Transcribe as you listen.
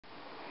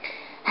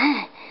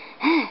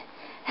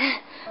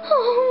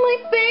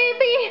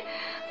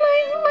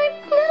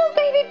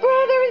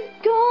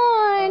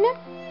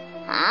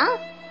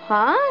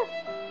Huh?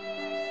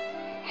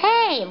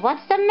 Hey,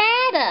 what's the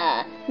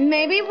matter?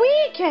 Maybe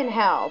we can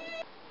help.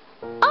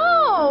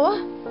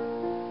 Oh!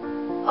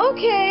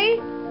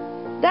 Okay.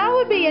 That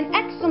would be an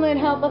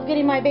excellent help of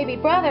getting my baby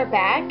brother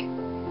back.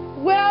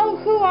 Well,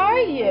 who are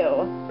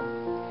you?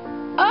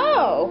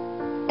 Oh!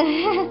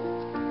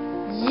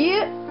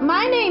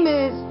 My name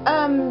is,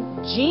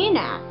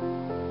 Gina.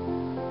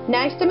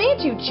 Nice to meet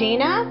you,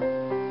 Gina.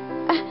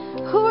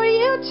 Who are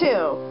you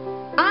two?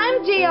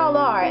 I'm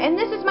DLR, and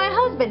this is my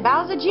husband,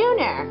 Bowser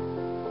Jr.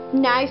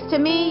 Nice to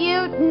meet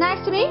you.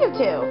 Nice to meet you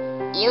two.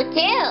 You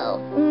too.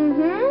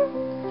 Mm-hmm.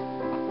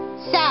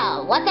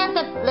 So, what does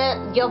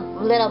your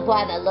little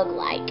brother look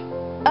like?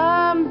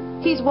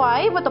 He's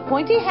white with a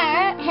pointy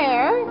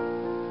hair,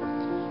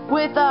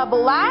 with a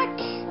black,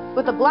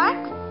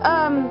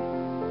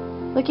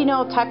 like, you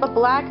know, type of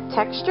black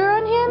texture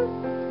on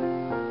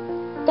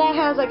him. That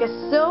has like a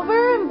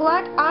silver and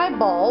black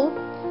eyeball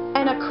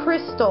and a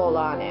crystal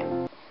on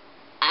him.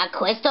 A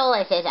crystal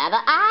is his other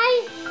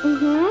eye?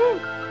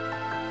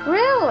 Mm-hmm.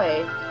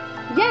 Really?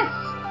 Yes.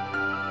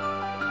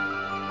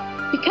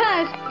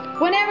 Because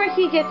whenever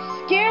he gets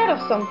scared of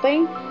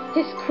something,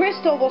 his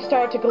crystal will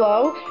start to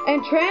glow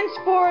and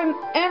transform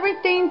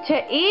everything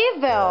to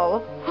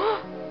evil.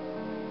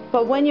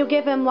 But when you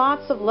give him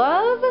lots of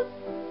love,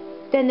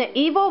 then the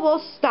evil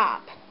will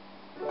stop.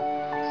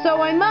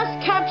 So I must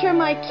capture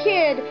my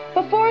kid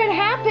before it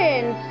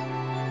happens.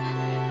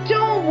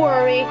 Don't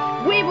worry,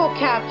 we will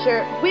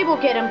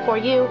get him for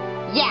you.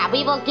 Yeah,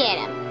 we will get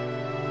him.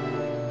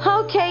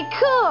 Okay,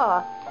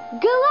 cool.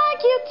 Good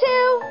luck, you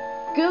two.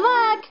 Good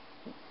luck.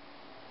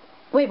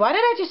 Wait, why did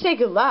I just say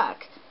good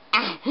luck?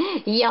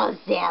 You're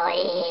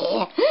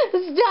silly.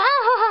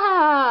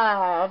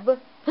 Stop.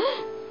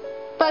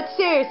 But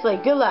seriously,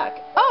 good luck.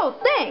 Oh,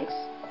 thanks.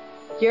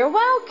 You're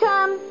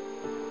welcome.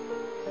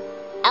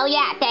 Oh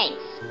yeah,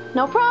 thanks.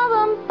 No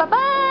problem.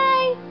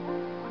 Bye-bye.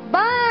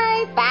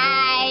 Bye.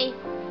 Bye.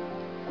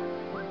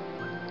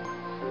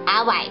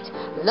 Alright,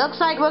 looks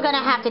like we're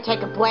gonna have to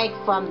take a break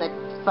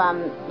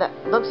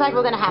looks like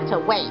we're gonna have to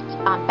wait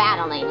on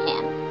battling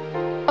him.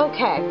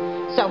 Okay.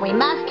 So we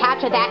must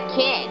capture that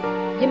kid.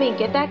 You mean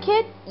get that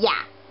kid?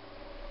 Yeah.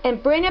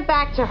 And bring it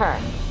back to her?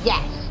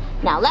 Yes.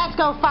 Now let's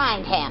go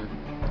find him.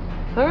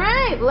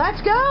 Alright,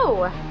 let's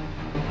go.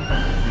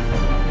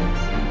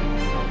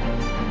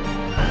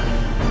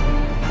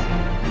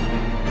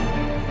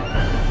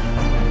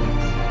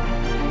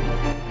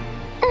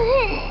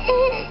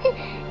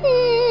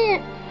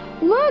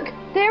 Look,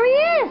 there he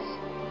is.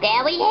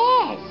 There he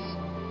is.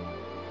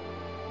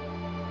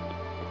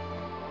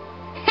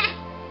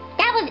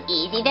 That was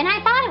easier than I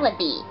thought it would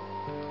be.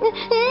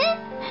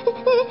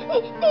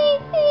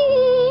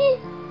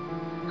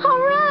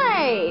 All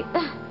right.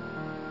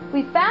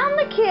 We found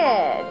the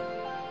kid.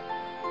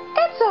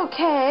 It's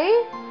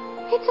okay.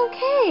 It's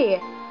okay.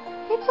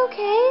 It's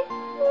okay.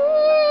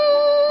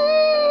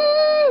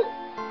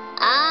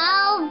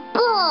 Oh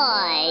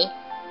boy.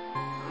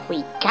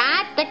 We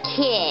got the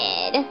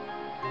kid.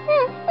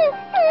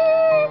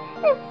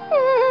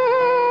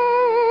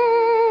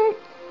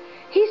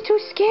 He's too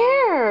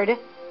scared.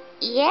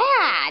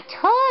 Yeah,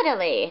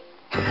 totally.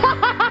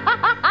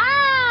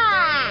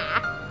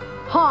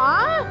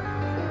 Huh?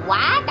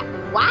 What?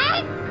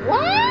 What?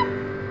 What?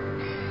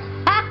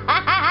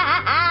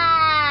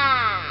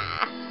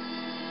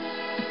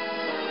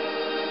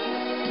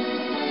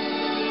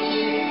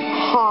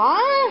 Huh?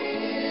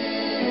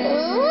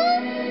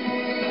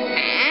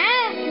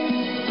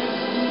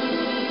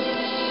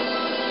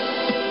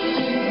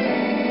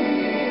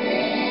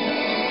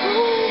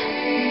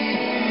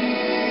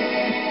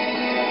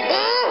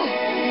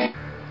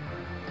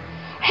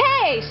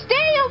 Hey,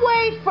 stay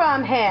away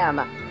from him.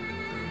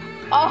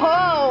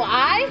 Oh,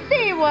 I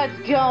see what's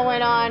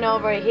going on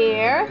over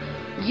here.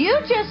 You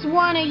just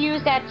want to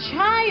use that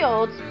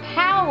child's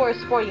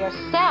powers for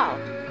yourself.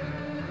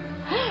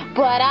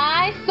 But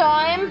I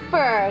saw him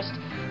first.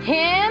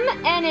 Him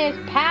and his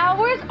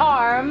powers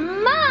are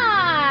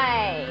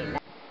mine.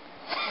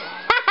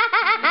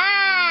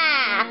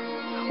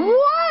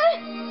 What?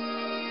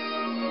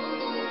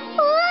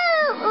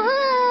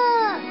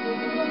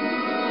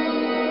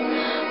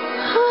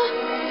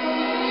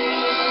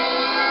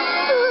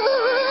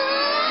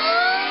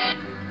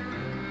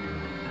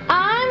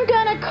 I'm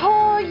gonna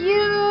call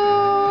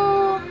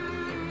you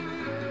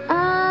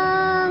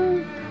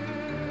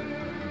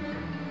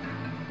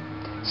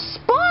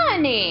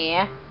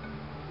Spawny.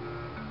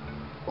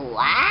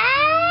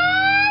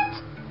 What?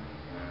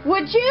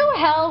 Would you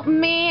help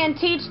me and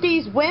teach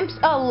these wimps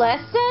a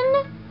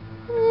lesson?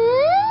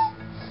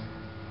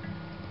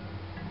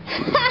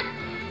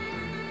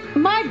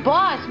 My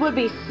boss would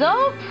be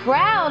so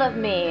proud of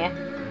me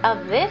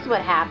if this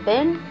would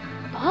happen.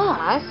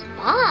 Boss?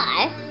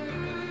 Boss?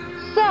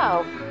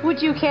 So,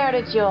 would you care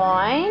to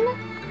join?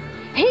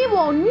 He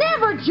will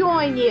never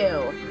join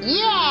you.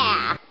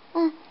 Yeah.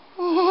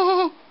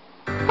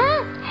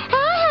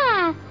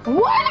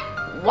 What?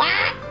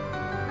 What?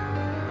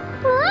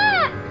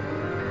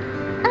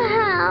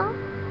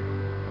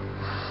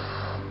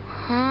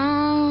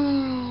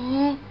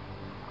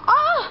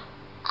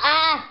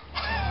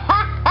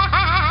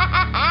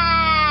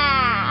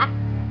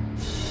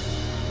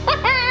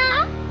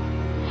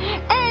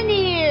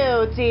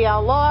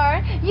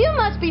 DLR, you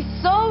must be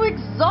so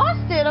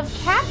exhausted of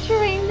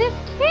capturing this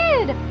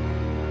kid.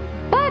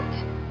 But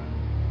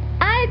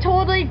I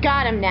totally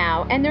got him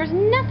now, and there's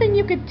nothing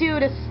you could do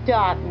to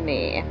stop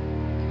me.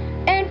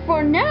 And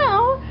for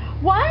now,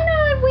 why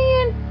not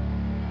we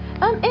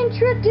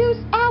introduce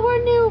our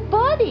new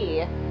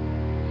buddy?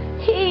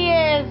 He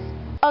is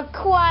a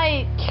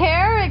quiet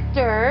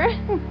character.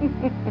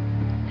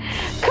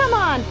 Come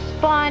on,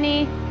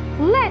 Spawny,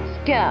 let's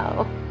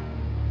go.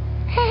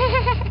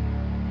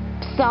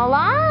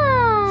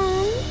 Salam.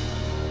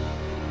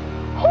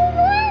 Who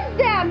was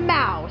that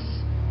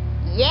mouse?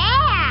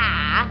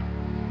 Yeah!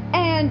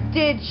 And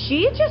did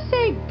she just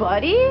say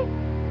buddy?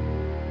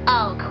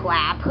 Oh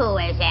crap, who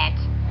is it?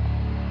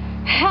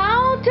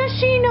 How does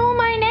she know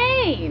my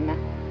name?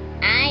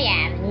 I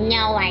have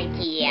no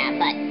idea,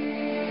 but...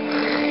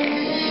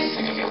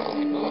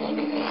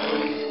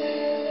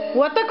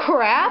 What the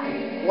crap?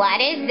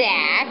 What is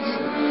that?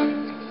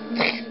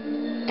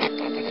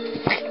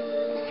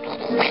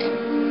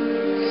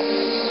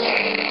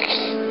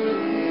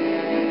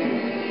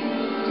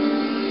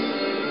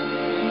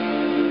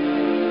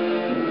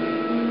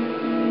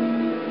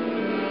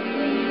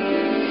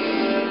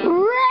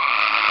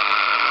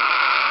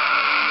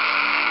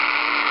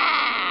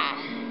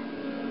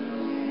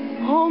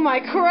 Oh my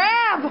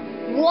crap!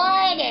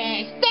 What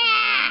is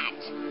that?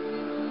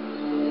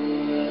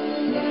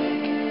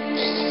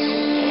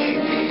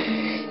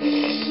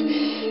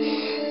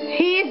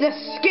 He's a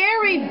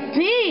scary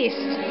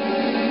beast.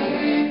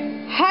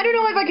 I don't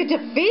know if I could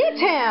defeat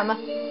him.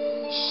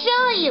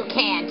 Sure you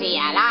can,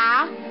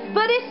 DLR.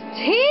 But his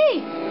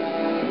teeth!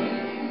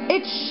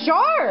 It's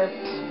sharp!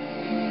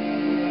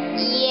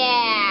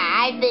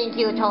 Yeah, I think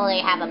you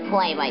totally have a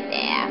point right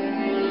there.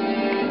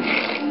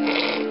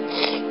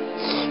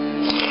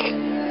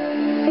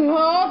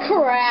 Oh,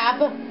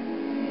 crap!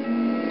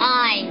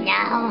 I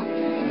know.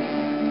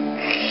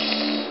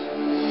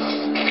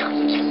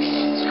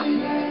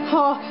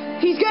 Oh,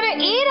 he's gonna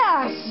eat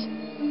us!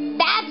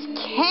 That's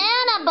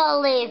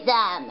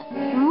cannibalism!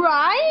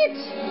 Right?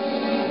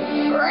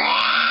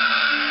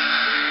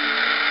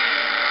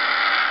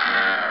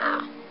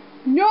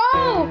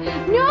 No!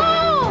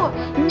 No!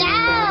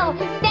 No!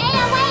 Stay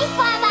away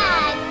from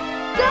us!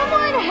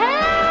 Someone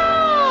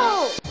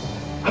help!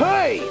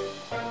 Hey!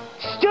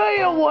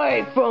 Stay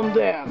away from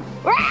them!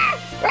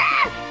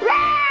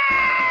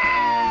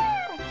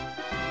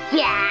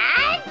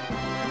 Dad?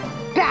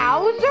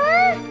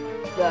 Bowser?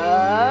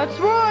 That's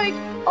right!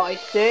 I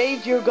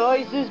saved your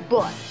guys'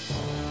 butts.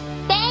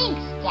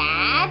 Thanks,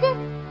 Dad.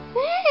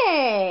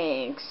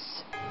 Thanks.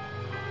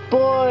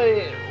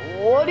 But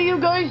what are you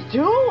guys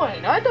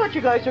doing? I thought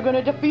you guys were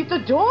gonna defeat the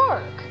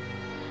dork.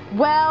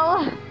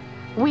 Well,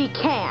 we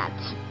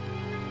can't.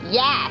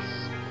 Yes.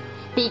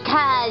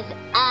 Because,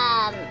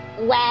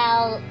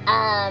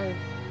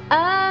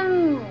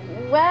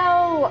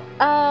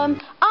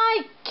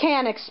 I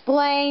can't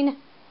explain.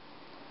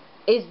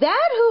 Is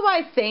that who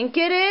I think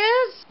it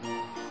is?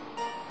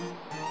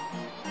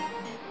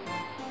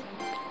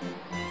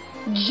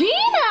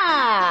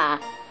 Gina!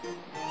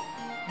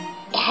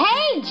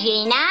 Hey,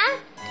 Gina.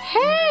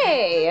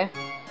 Hey!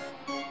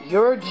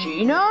 You're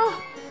Gina?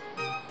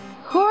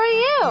 Who are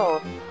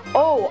you?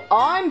 Oh,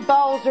 I'm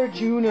Bowser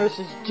Jr.'s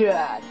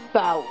dad,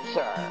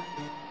 Bowser.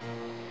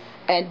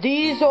 And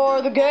these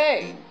are the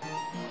gang.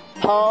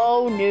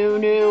 Poe,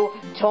 Nunu,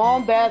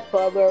 Tom, Beth,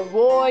 Butler,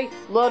 Roy,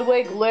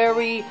 Ludwig,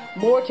 Larry,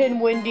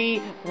 Morton,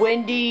 Lemmy,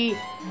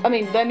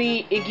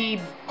 Iggy,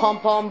 Pum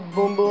Pum,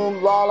 Boom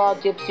Boom, Lala,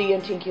 Dipsy,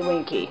 and Tinky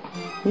Winky.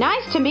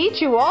 Nice to meet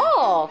you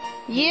all.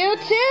 You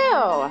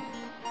too.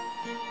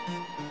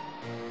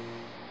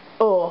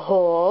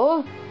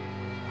 Uh-huh.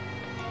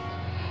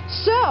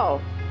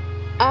 So,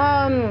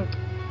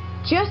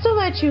 just to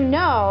let you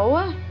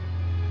know,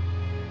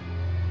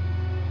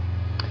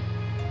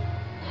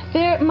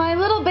 my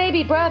little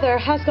baby brother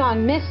has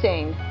gone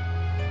missing.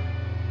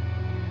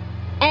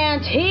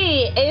 And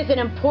he is an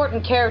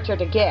important character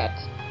to get.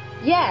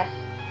 Yes,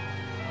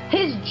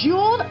 his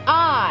jeweled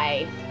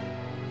eye.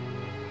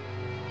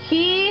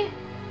 He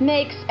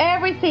makes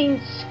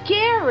everything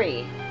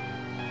scary.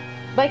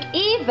 Like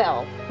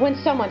evil when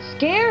someone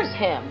scares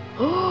him.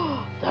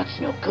 That's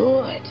no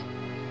good.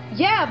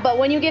 Yeah, but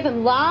when you give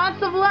him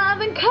lots of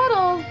love and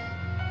cuddles,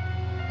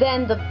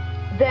 then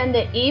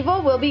the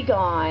evil will be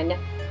gone.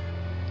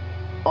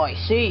 I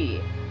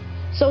see.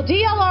 So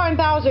DLR and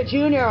Bowser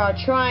Jr. are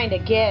trying to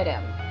get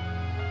him.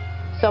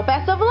 So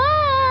best of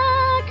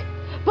luck!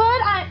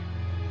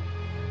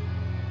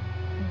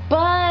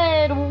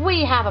 But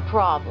we have a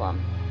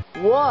problem.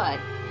 What?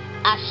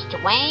 A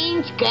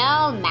strange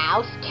girl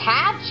mouse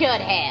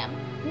captured him.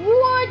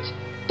 What?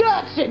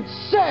 That's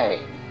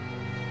insane.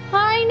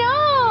 I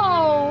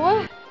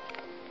know!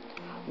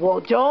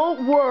 Well,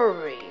 don't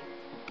worry.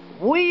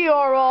 We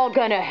are all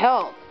gonna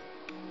help.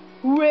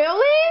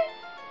 Really?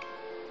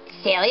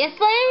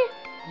 Seriously?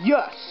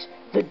 Yes,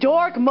 the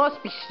dark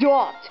must be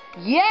stopped.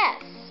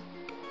 Yes!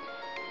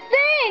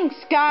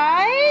 Thanks,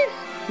 guys!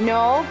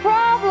 No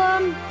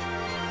problem.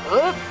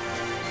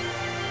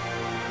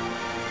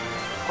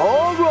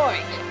 All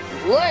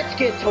let's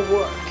get to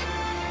work.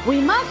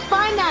 We must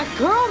find that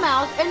girl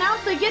mouse and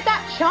actually get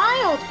that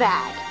child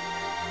back.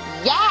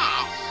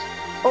 Yes!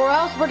 Or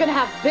else we're gonna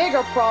have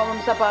bigger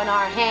problems up on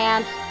our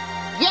hands.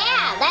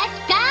 Yeah, let's